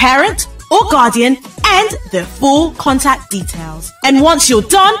by a parent or guardian and their full contact details. And once you're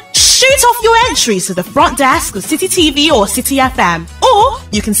done, shoot off your entries to the front desk of City TV or City FM. Or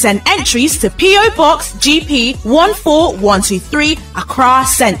you can send entries to PO Box GP 14123 Accra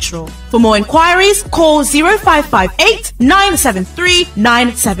Central. For more inquiries, call 0558 973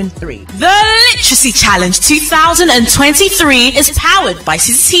 973. The Literacy Challenge 2023 is powered by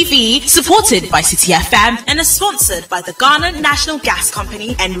City TV, supported by City FM, and is sponsored by the Ghana National Gas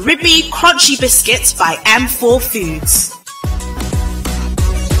Company and Ribby Crunchy Biscuits by M4 Foods.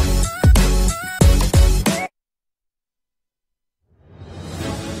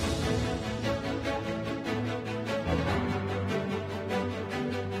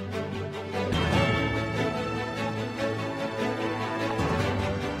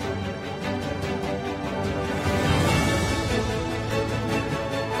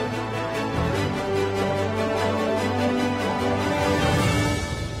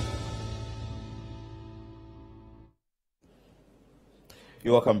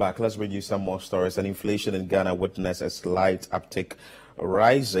 You're welcome back. Let's bring you some more stories. And inflation in Ghana witnessed a slight uptick,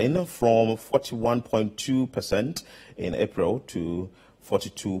 rising from 41.2% in April to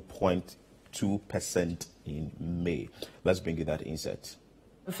 42.2% in May. Let's bring you that insert.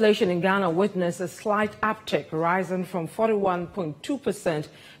 Inflation in Ghana witnessed a slight uptick, rising from 41.2%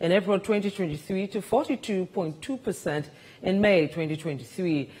 in April 2023 to 42.2% in May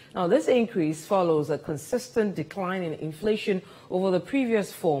 2023. Now, this increase follows a consistent decline in inflation over the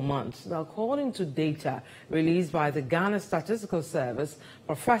previous 4 months. Now, according to data released by the Ghana Statistical Service,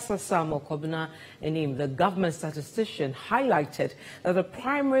 Professor Samuel Kobina Enim, the government statistician, highlighted that the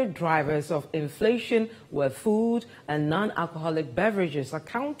primary drivers of inflation were food and non-alcoholic beverages,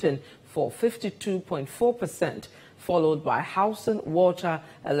 accounting for 52.4%, followed by housing, water,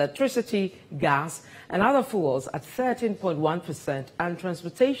 electricity, gas, and other fuels at 13.1%, and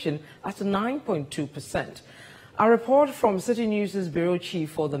transportation at 9.2%. A report from City News' Bureau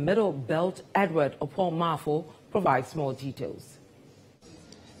Chief for the Middle Belt, Edward Opon-Mafo, provides more details.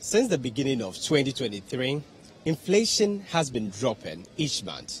 Since the beginning of 2023, inflation has been dropping each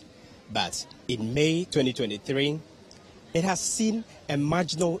month, but in May 2023, it has seen a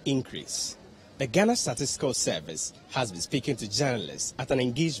marginal increase. The Ghana Statistical Service has been speaking to journalists at an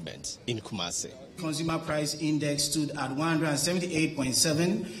engagement in Kumasi. Consumer Price Index stood at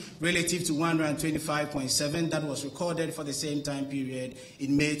 178.7 relative to 125.7 that was recorded for the same time period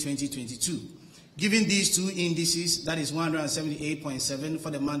in May 2022. Given these two indices, that is 178.7 for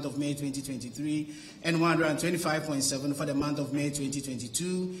the month of May 2023 and 125.7 for the month of May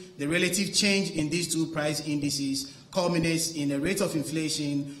 2022, the relative change in these two price indices culminates in a rate of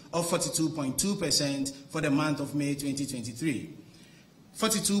inflation of 42.2% for the month of May 2023.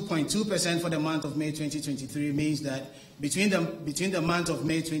 42.2% for the month of May 2023 means that between the month of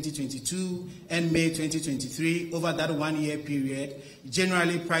May 2022 and May 2023, over that 1 year period,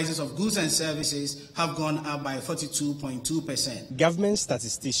 generally prices of goods and services have gone up by 42.2%. Government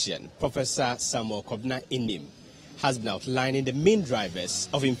statistician Professor Samuel Kobna Inim has been outlining the main drivers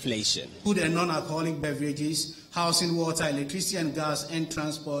of inflation. Food and non-alcoholic beverages, housing, water, electricity and gas, and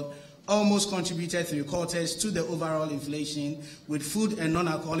transport almost contributed 3/4 to the overall inflation, with food and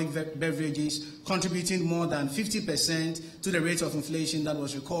non-alcoholic beverages contributing more than 50% to the rate of inflation that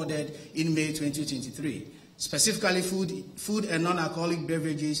was recorded in May 2023. Specifically, food and non-alcoholic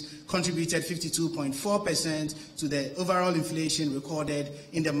beverages contributed 52.4% to the overall inflation recorded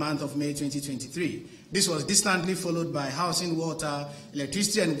in the month of May 2023. This was distantly followed by housing, water,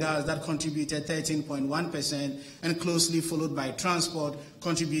 electricity and gas that contributed 13.1%, and closely followed by transport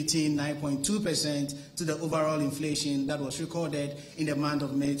contributing 9.2% to the overall inflation that was recorded in the month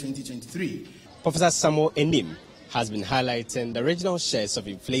of May 2023. Professor Samuel Enim has been highlighting the regional shares of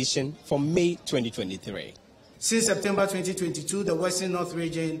inflation for May 2023. Since September 2022, the Western North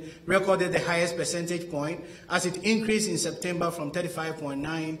region recorded the highest percentage point as it increased in September from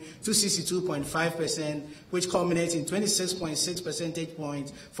 35.9 to 62.5%, which culminates in 26.6 percentage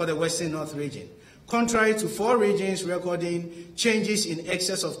points for the Western North region. Contrary to 4 regions recording changes in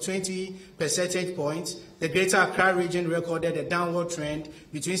excess of 20 percentage points, the Greater Accra region recorded a downward trend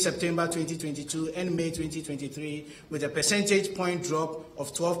between September 2022 and May 2023, with a percentage point drop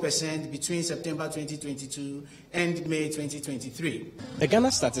of 12% between September 2022 and May 2023. The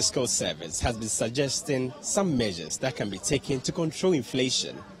Ghana Statistical Service has been suggesting some measures that can be taken to control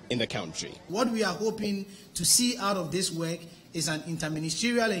inflation in the country. What we are hoping to see out of this work is an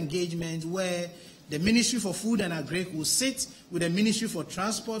interministerial engagement where the Ministry for Food and Agric will sit with the Ministry for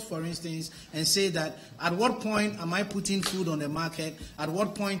Transport, for instance, and say that at what point am I putting food on the market? At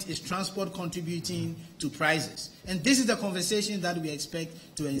what point is transport contributing to prices? And this is the conversation that we expect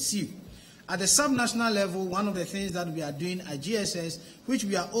to ensue. At the subnational level, one of the things that we are doing at GSS, which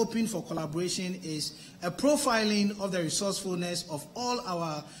we are open for collaboration, is a profiling of the resourcefulness of all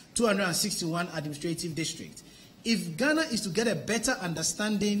our 261 administrative districts. If Ghana is to get a better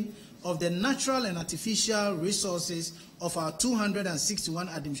understanding of the natural and artificial resources of our 261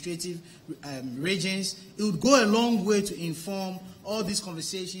 administrative regions, it would go a long way to inform all these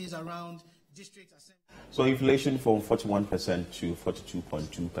conversations around district assembly. So inflation from 41% to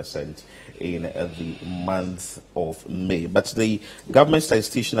 42.2% in the month of May. But the government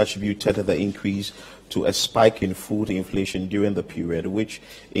statistician attributed the increase to a spike in food inflation during the period, which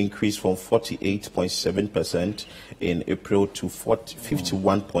increased from 48.7% in April to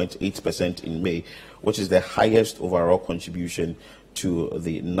 51.8% in May, which is the highest overall contribution to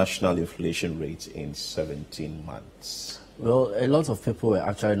the national inflation rate in 17 months. Well, a lot of people were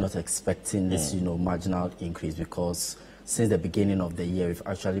actually not expecting this, marginal increase, because since the beginning of the year, we've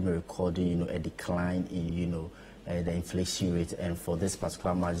actually been recording, a decline in, the inflation rate, and for this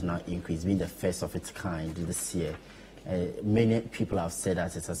particular marginal increase being the first of its kind this year, many people have said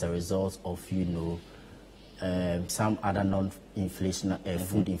that it's as a result of, some other non-inflation,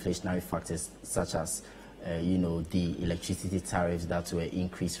 food inflationary factors, such as, the electricity tariffs that were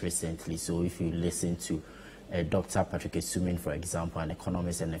increased recently. So if you listen to Dr. Patrick Esumin, for example, an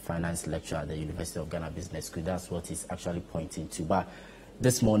economist and a finance lecturer at the University of Ghana Business School, that's what he's actually pointing to. But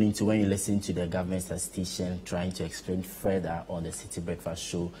this morning, when you listen to the government statistician trying to explain further on the City Breakfast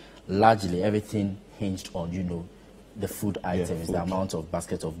Show, largely everything hinged on, the food items, the amount of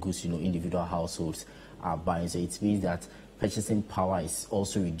basket of goods, individual households are buying. So it means that purchasing power is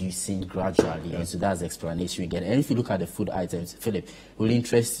also reducing gradually, and so that's the explanation we get. And if you look at the food items, Philip, it will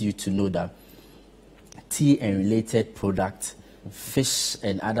interest you to know that tea and related products, fish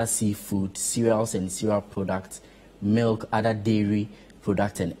and other seafood, cereals and cereal products, milk, other dairy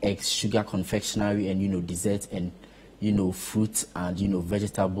products and eggs, sugar, confectionery, and desserts, and fruit and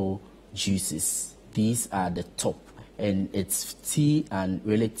vegetable juices. These are the top, and it's tea and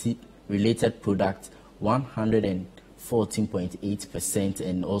related products 114.8%,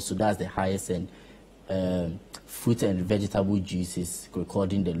 and also that's the highest, and fruit and vegetable juices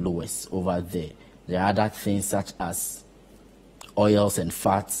recording the lowest over there. There are other things such as oils and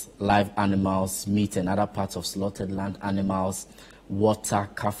fats, live animals, meat and other parts of slaughtered land animals, water,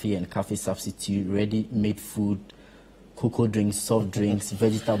 coffee and coffee substitute, ready-made food, cocoa drinks, soft drinks,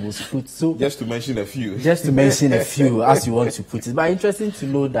 vegetables, fruits. So just to mention a few. Just to mention a few, as you want to put it. But interesting to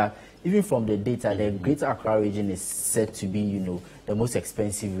know that even from the data, the Greater Accra region is said to be, the most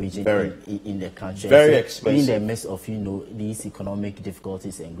expensive region in the country. Very expensive. In the midst of, these economic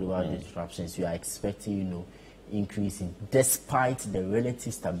difficulties and global disruptions, you are expecting, increasing despite the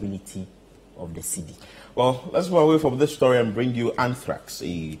relative stability of the city. Well, let's move away from this story and bring you anthrax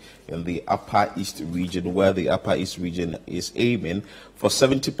in the Upper East region, where the Upper East region is aiming for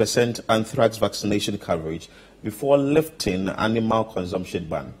 70% anthrax vaccination coverage before lifting animal consumption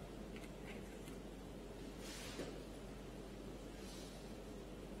ban.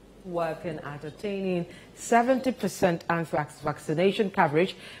 Working at attaining 70% anthrax vaccination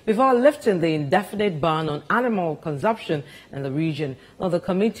coverage before lifting the indefinite ban on animal consumption in the region. Now, the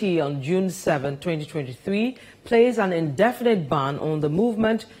committee on June 7, 2023 placed an indefinite ban on the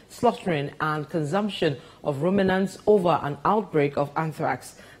movement, slaughtering and consumption of ruminants over an outbreak of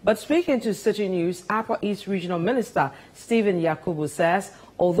anthrax. But speaking to City News, Upper East Regional Minister Stephen Yakubu says,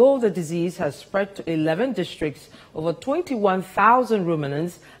 although the disease has spread to 11 districts, over 21,000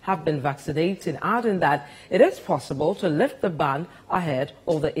 ruminants have been vaccinated, adding that it is possible to lift the ban ahead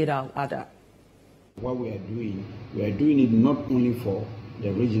of the Eid al-Adha. What we are doing it not only for the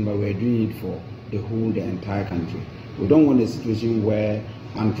region, but we are doing it for the entire country. We don't want a situation where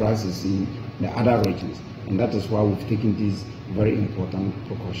anthrax is in the other regions, and that is why we've taken these very important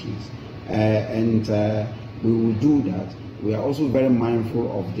precautions. We will do that. We are also very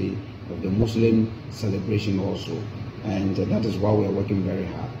mindful of the Muslim celebration also, and that is why we are working very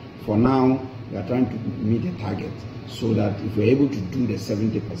hard. For now, we are trying to meet the target so that if we're able to do the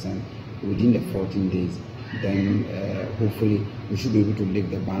 70% within the 14 days, then hopefully we should be able to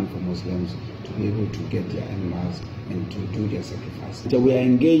lift the ban for Muslims to be able to get their animals and to do their sacrifice. So we are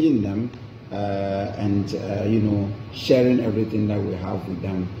engaging them and sharing everything that we have with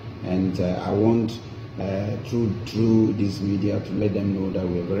them, and I want through this media to let them know that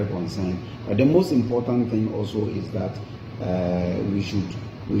we are very concerned. But the most important thing also is that we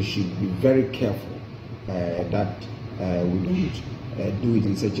should be very careful that we don't do it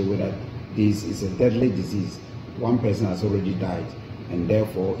in such a way that this is a deadly disease. One person has already died, and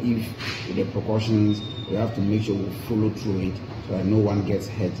therefore, if with the precautions, we have to make sure we follow through it so that no one gets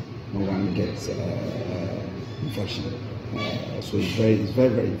hurt, no one gets infection. So it's very,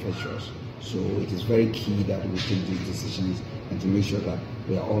 very infectious. So it is very key that we take these decisions and to make sure that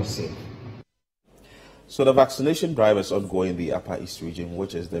we are all safe. So the vaccination drive is ongoing in the Upper East region,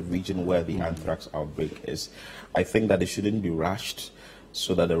 which is the region where the anthrax outbreak is. I think that it shouldn't be rushed,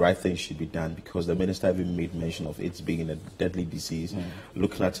 so that the right thing should be done, because the minister even made mention of it being a deadly disease,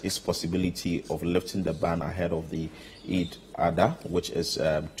 looking at its possibility of lifting the ban ahead of the Eid al-Adha, which is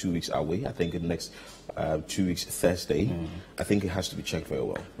 2 weeks away. I think in the next 2 weeks, Thursday. I think it has to be checked very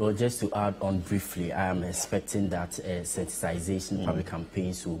well. Well, just to add on briefly, I am expecting that sensitization public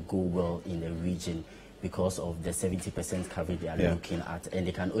campaigns will go well in the region because of the 70% coverage they are looking at, and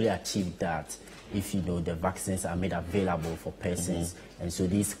they can only achieve that if the vaccines are made available for persons. And so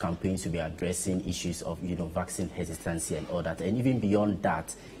these campaigns will be addressing issues of vaccine hesitancy and all that, and even beyond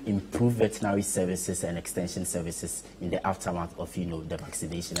that, improve veterinary services and extension services in the aftermath of the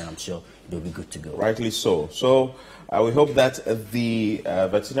vaccination, and I'm sure they'll be good to go. Rightly so. So we hope that the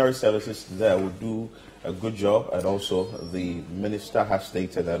veterinary services there will do a good job, and also the minister has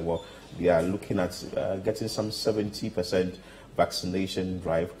stated that they are looking at getting some 70% vaccination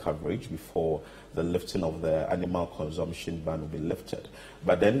drive coverage before the lifting of the animal consumption ban will be lifted.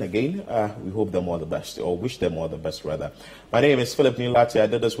 But then again, we hope them all the best, or wish them all the best rather. My name is Philip Nilati. I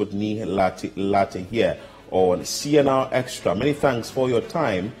did this with Lati here on CNR Extra. Many thanks for your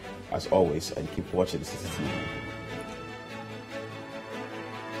time as always, and keep watching CCTV.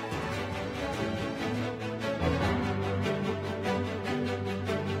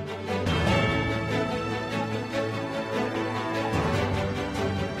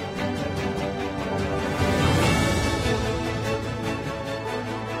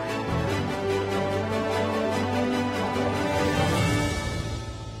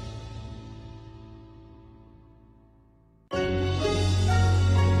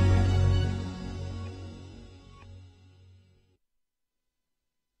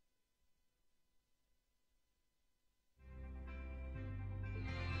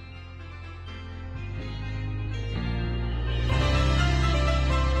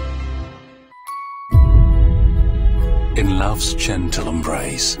 In love's gentle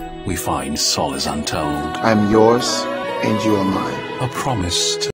embrace, we find solace untold. I'm yours, and you are mine. A promise to